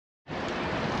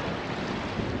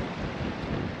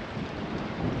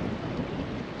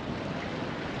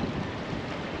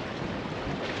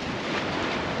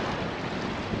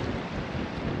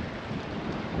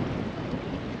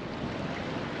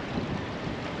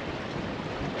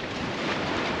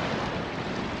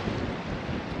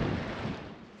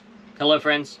Hello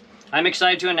friends, I'm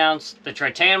excited to announce that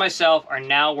Triteia and myself are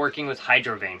now working with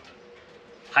Hydrovane.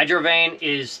 Hydrovane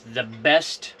is the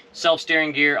best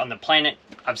self-steering gear on the planet.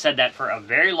 I've said that for a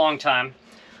very long time.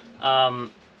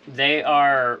 They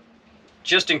are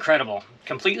just incredible.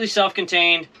 Completely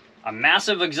self-contained, a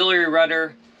massive auxiliary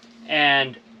rudder,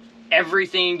 and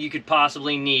everything you could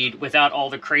possibly need without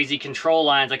all the crazy control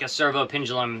lines like a servo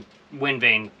pendulum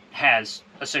Windvane has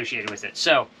associated with it.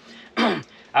 So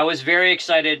I was very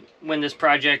excited when this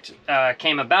project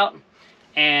came about,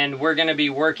 and we're going to be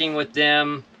working with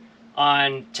them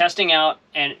on testing out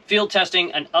and field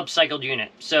testing an upcycled unit.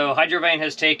 So Hydrovane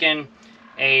has taken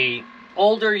a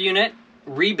older unit,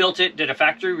 rebuilt it, did a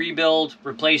factory rebuild,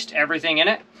 replaced everything in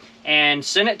it, and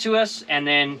sent it to us, and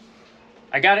then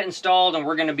I got it installed, and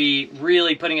we're going to be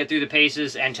really putting it through the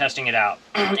paces and testing it out.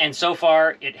 And so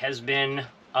far, it has been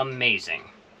amazing.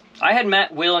 I had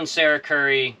met Will and Sarah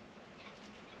Curry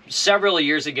several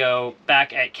years ago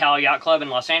back at Cal Yacht Club in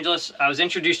Los Angeles. I was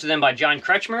introduced to them by John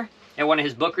Kretschmer at one of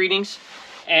his book readings,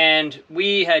 and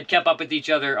we had kept up with each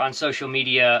other on social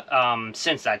media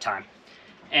since that time.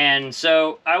 And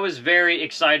so I was very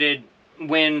excited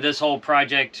when this whole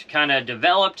project kind of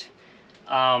developed.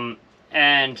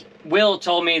 And Will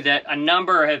told me that a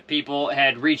number of people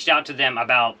had reached out to them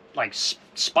about like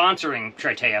sponsoring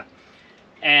Triteia.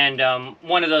 And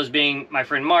one of those being my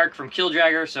friend Mark from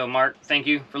Killdragger. So Mark, thank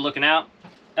you for looking out.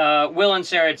 Will and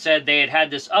Sarah had said they had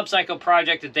this upcycle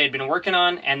project that they had been working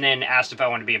on, and then asked if I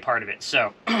wanted to be a part of it.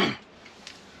 So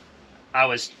I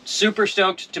was super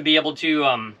stoked to be able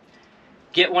to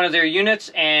get one of their units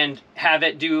and have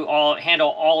it handle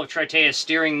all of Triteia's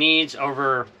steering needs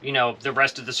over, you know, the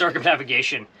rest of the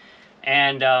circumnavigation.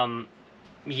 And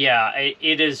yeah,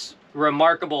 it is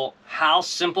remarkable how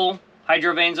simple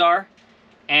Hydrovanes are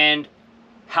and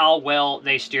how well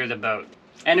they steer the boat.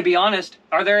 And to be honest,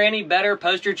 are there any better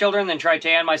poster children than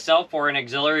Triteia and myself for an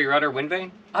auxiliary rudder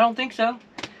Windvane? I don't think so.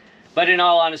 But in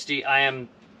all honesty, I am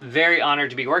very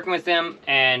honored to be working with them,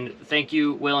 and thank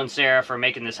you, Will and Sarah, for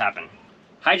making this happen.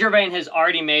 Hydrovane has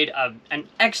already made an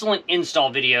excellent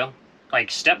install video, like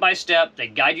step-by-step. They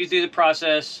guide you through the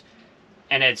process,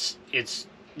 and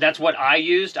that's what I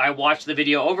used. I watched the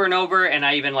video over and over, and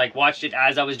I even like watched it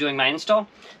as I was doing my install.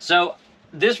 So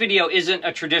this video isn't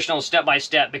a traditional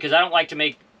step-by-step because I don't like to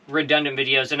make redundant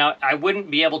videos, and I wouldn't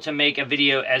be able to make a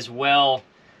video as well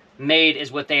made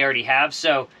as what they already have.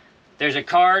 So there's a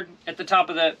card at the top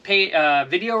of the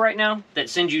video right now that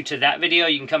sends you to that video.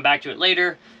 You can come back to it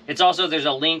later. There's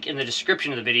a link in the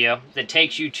description of the video that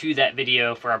takes you to that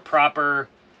video for a proper,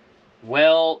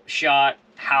 well-shot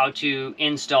how to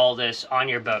install this on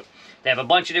your boat. They have a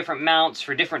bunch of different mounts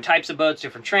for different types of boats,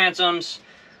 different transoms.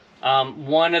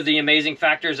 One of the amazing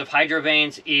factors of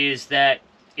Hydrovanes is that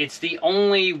it's the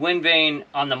only Windvane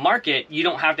on the market. You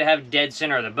don't have to have dead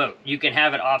center of the boat. You can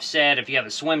have it offset if you have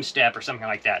a swim step or something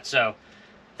like that. So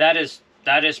that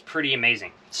is pretty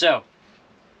amazing. So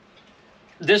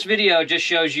this video just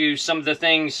shows you some of the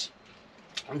things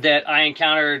that I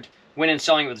encountered when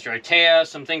installing it with Triteia,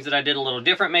 some things that I did a little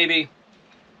different maybe,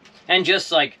 and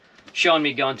just like showing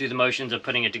me going through the motions of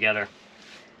putting it together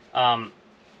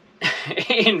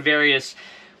in various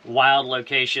wild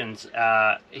locations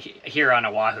here on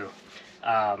Oahu.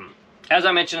 As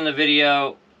I mentioned in the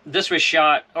video, this was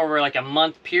shot over like a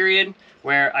month period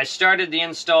where I started the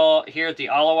install here at the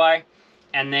Alawai,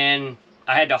 and then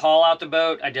I had to haul out the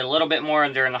boat. I did a little bit more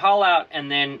during the haul out, and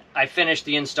then I finished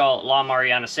the install at La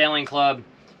Mariana Sailing Club,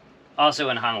 also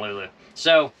in Honolulu.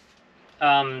 So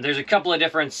there's a couple of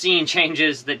different scene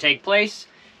changes that take place,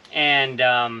 and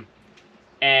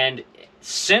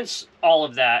since all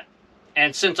of that,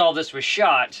 and since all this was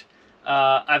shot,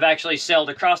 I've actually sailed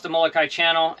across the Molokai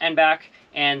Channel and back,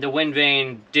 and the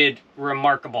Windvane did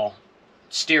remarkable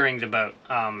steering the boat.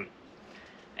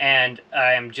 And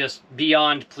I am just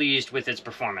beyond pleased with its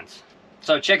performance.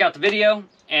 So check out the video,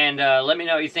 and let me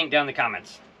know what you think down in the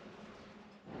comments.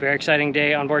 Very exciting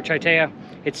day on board Triteia.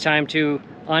 It's time to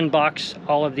unbox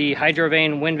all of the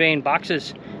Hydrovane Windvane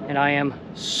boxes, and I am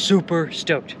super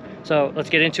stoked. So let's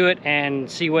get into it and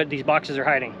see what these boxes are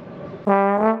hiding.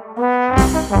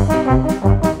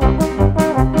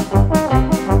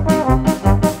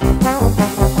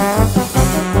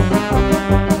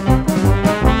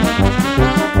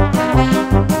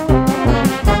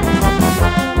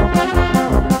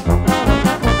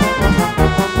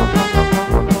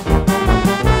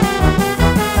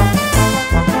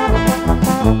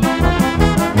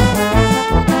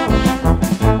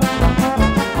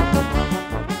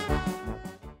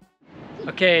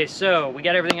 Okay, so we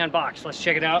got everything unboxed. Let's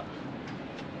check it out.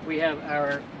 We have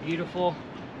our beautiful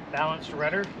balanced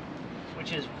rudder,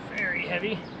 which is very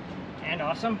heavy. and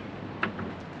awesome.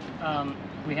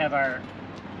 We have our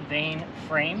vane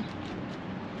frame.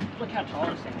 Look how tall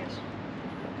this thing is.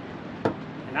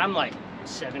 And I'm like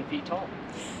 7 feet tall.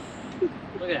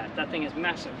 Look at that, that thing is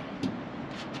massive.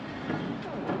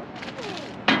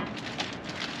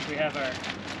 We have our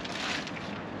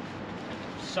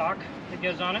sock that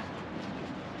goes on it.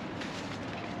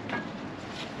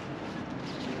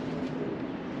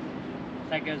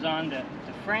 That goes on the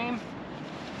frame.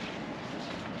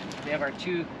 We have our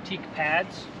 2 teak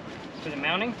pads for the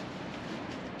mounting.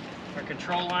 Our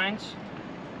control lines.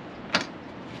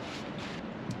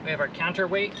 We have our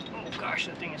counterweight. Oh gosh,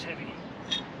 that thing is heavy.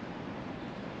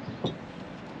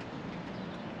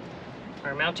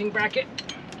 Our mounting bracket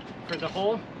for the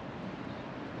hole.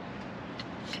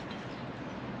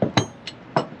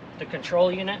 The control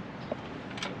unit.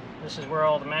 This is where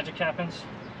all the magic happens.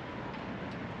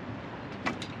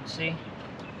 You can see.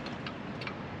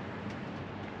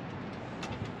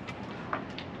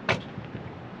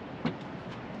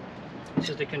 This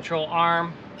is the control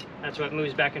arm. That's what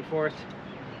moves back and forth.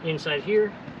 Inside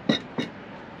here, the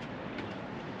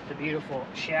beautiful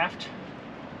shaft.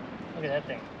 Look at that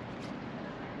thing.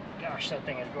 Gosh, that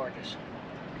thing is gorgeous.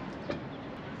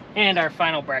 And our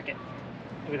final bracket.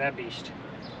 Look at that beast.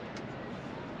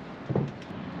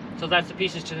 So that's the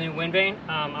pieces to the new Windvane.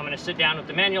 I'm going to sit down with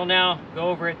the manual now, go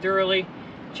over it thoroughly,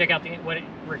 check out what it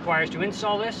requires to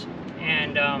install this,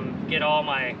 and get all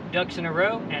my ducks in a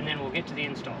row, and then we'll get to the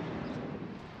install.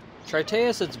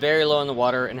 Triteia sits very low in the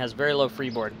water and has very low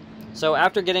freeboard. So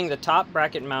after getting the top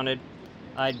bracket mounted,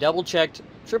 I double-checked,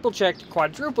 triple-checked,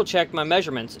 quadruple-checked my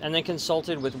measurements, and then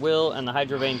consulted with Will and the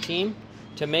Hydrovane team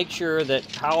to make sure that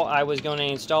how I was going to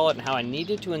install it and how I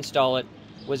needed to install it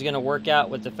was going to work out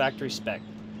with the factory spec.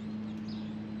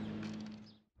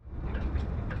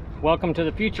 Welcome to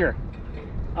the future.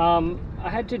 I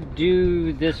had to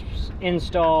do this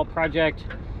install project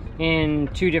in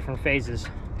 2 different phases.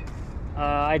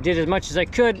 I did as much as I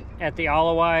could at the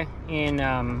Alawai in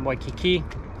Waikiki,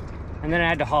 and then I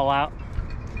had to haul out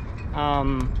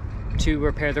to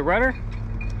repair the rudder.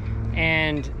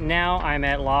 And now I'm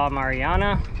at La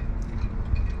Mariana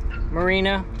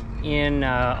Marina in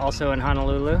also in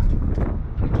Honolulu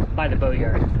by the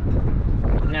boatyard.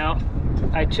 Now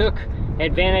I took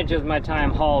advantage of my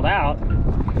time hauled out,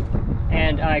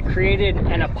 and I created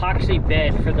an epoxy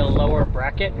bed for the lower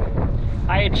bracket.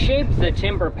 I had shaped the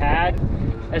timber pad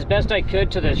as best I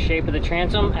could to the shape of the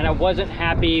transom, and I wasn't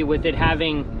happy with it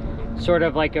having sort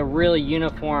of like a really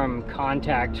uniform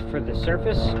contact for the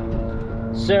surface.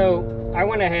 So I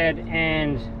went ahead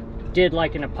and did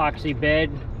like an epoxy bed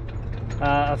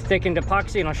of thickened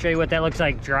epoxy, and I'll show you what that looks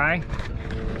like dry.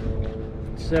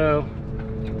 So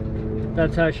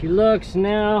that's how she looks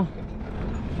now.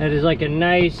 That is like a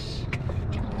nice,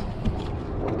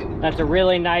 that's a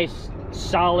really nice,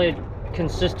 solid,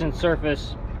 consistent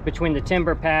surface between the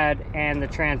timber pad and the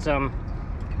transom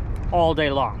all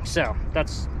day long. So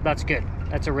that's good.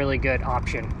 That's a really good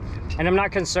option. And I'm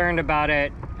not concerned about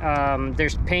it.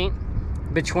 There's paint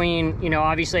between, you know,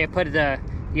 obviously I put the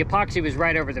epoxy was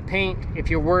right over the paint. If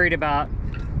you're worried about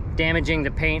damaging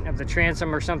the paint of the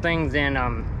transom or something, then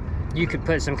you could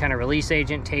put some kind of release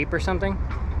agent tape or something.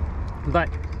 But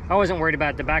I wasn't worried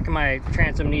about it. The back of my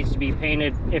transom needs to be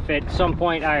painted. If at some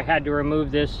point I had to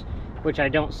remove this, which I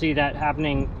don't see that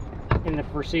happening in the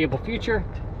foreseeable future,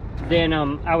 then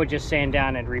I would just sand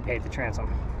down and repaint the transom.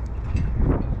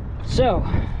 So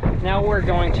now we're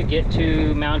going to get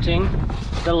to mounting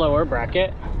the lower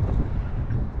bracket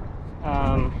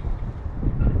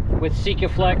with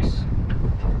Sikaflex,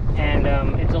 and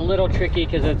it's a little tricky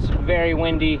because it's very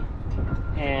windy,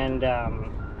 and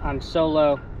I'm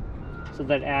solo, so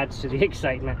that adds to the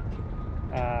excitement.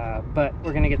 But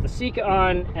we're gonna get the Sika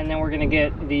on, and then we're gonna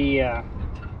get the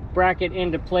bracket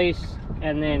into place,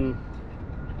 and then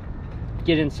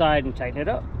get inside and tighten it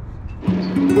up.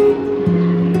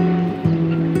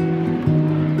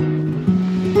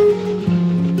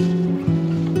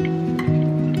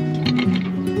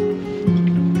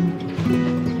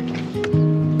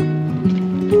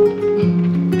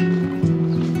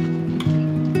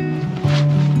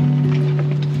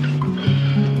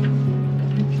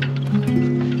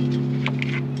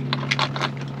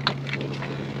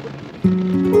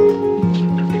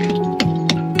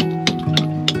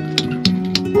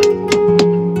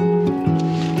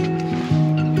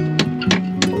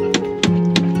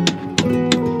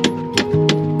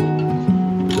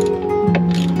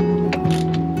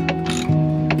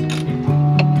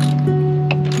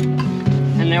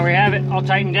 All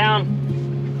tightened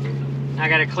down. I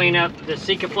got to clean up the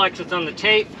Sikaflex that's on the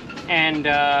tape, and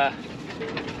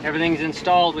everything's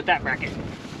installed with that bracket.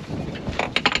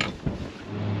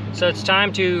 So it's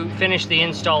time to finish the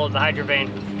install of the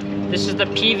Hydrovane. This is the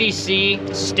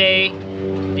PVC stay,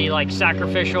 the like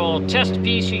sacrificial test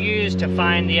piece you use to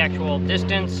find the actual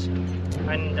distance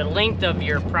and the length of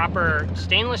your proper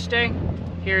stainless stay.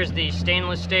 Here's the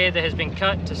stainless stay that has been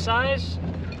cut to size.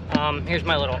 Here's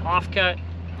my little offcut.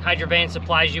 Hydrovane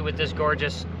supplies you with this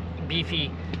gorgeous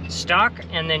beefy stock,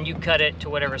 and then you cut it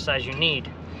to whatever size you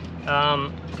need.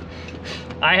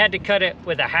 I had to cut it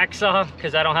with a hacksaw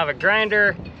because I don't have a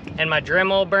grinder and my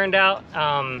Dremel burned out,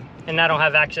 and I don't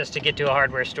have access to get to a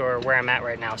hardware store where I'm at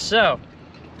right now. So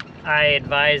I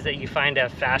advise that you find a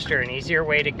faster and easier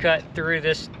way to cut through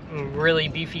this really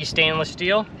beefy stainless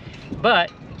steel.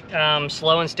 But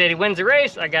slow and steady wins the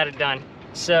race. I got it done.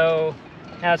 So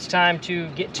now it's time to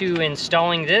get to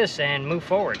installing this and move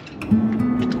forward.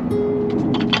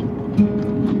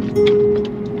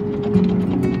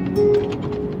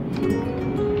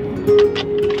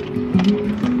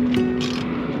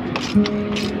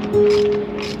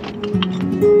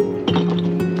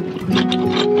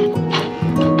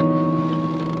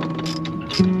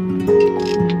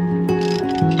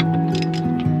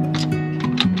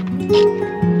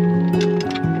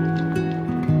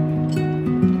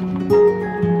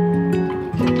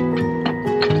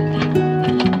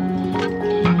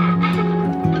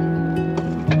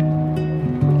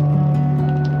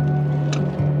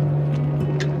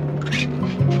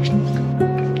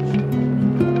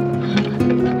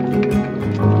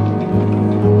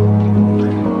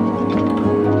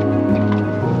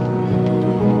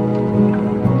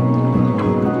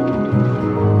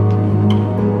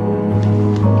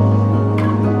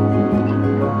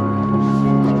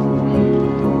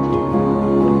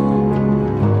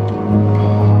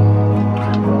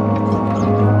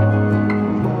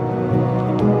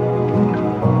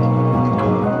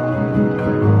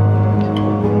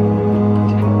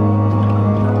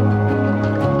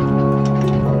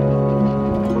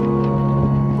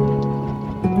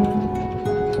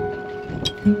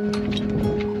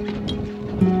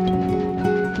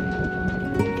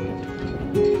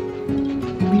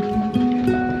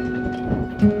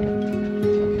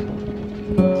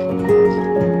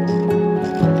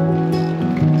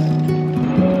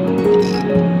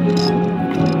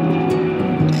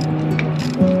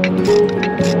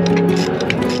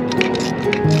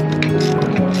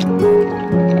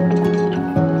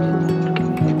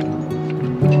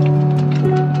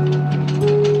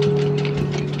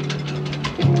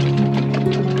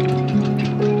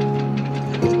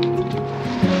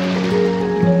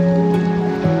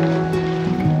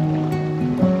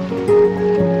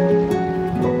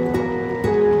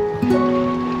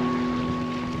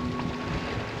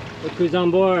 Look who's on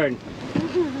board.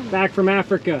 Back from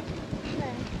Africa.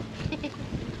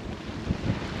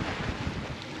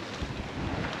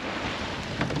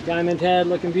 Diamond head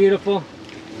looking beautiful.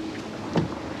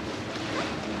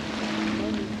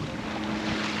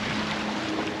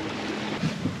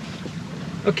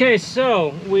 Okay,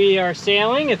 so we are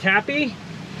sailing. It's happy.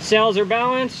 Sails are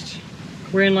balanced.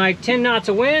 We're in like 10 knots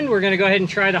of wind. We're gonna go ahead and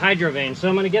try the Hydrovane. So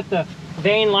I'm gonna get the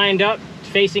vane lined up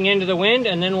facing into the wind,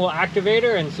 and then we'll activate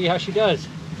her and see how she does.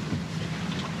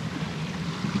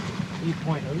 You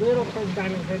point a little towards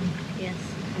Diamond Head. Yes,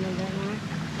 a little bit more.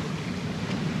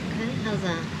 Okay, how's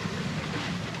that?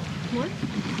 More?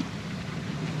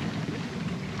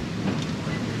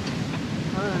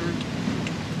 Hold on.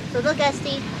 So look,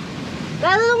 Esty.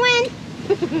 Got a little wind.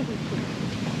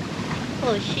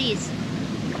 Oh, she's.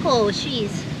 Oh,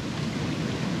 she's.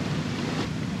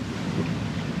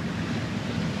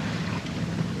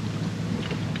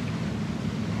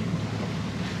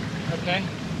 Okay,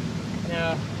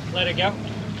 now let it go.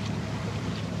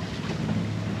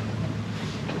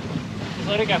 Just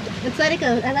let it go. Let's let it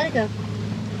go. I let it go.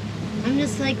 I'm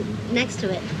just like next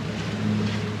to it.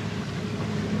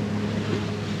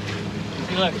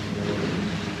 See, look.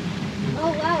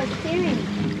 Oh wow, it's steering.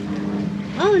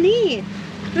 Oh, neat.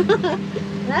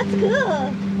 That's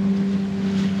cool.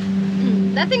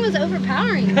 That thing was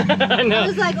overpowering. I know. I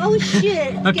was like, oh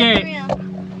shit. It's Okay. getting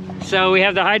real. So we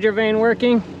have the Hydrovane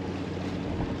working.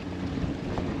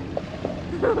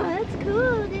 Oh, that's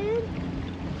cool, dude.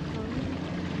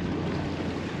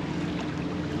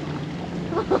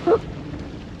 Oh.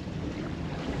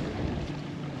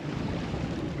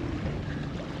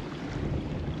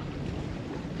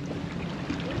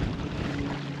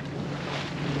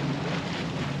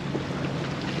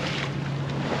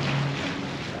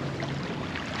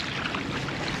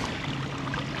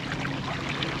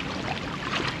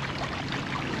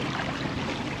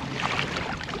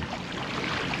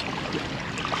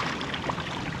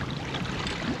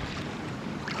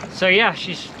 So yeah,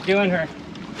 she's doing her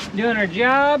doing our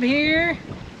job here,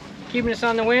 keeping us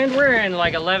on the wind. We're in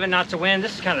like 11 knots of wind.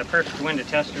 This is kind of the perfect wind to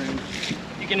test her in.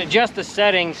 You can adjust the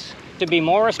settings to be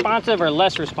more responsive or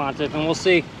less responsive, and we'll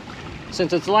see.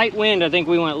 Since it's light wind, I think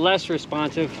we went less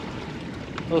responsive.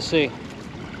 We'll see.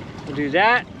 We'll do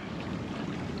that.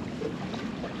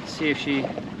 See if she,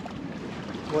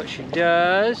 what she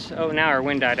does. Oh, now our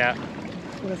wind died out.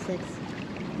 6.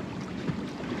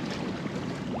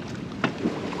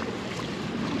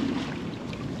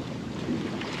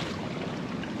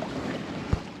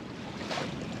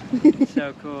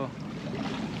 So cool.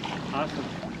 Awesome.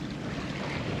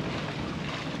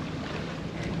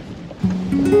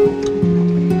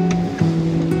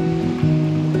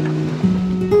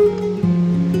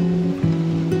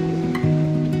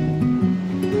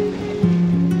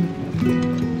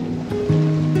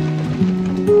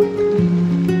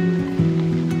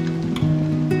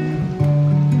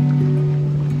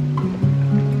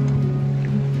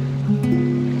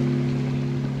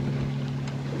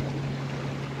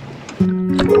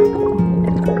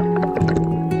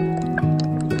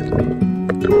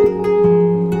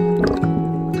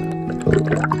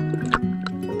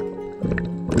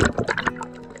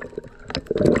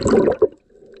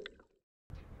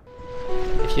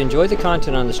 If you enjoy the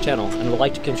content on this channel and would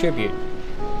like to contribute,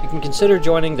 you can consider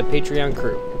joining the Patreon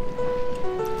crew.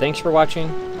 Thanks for watching.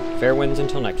 Fair winds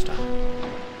until next time.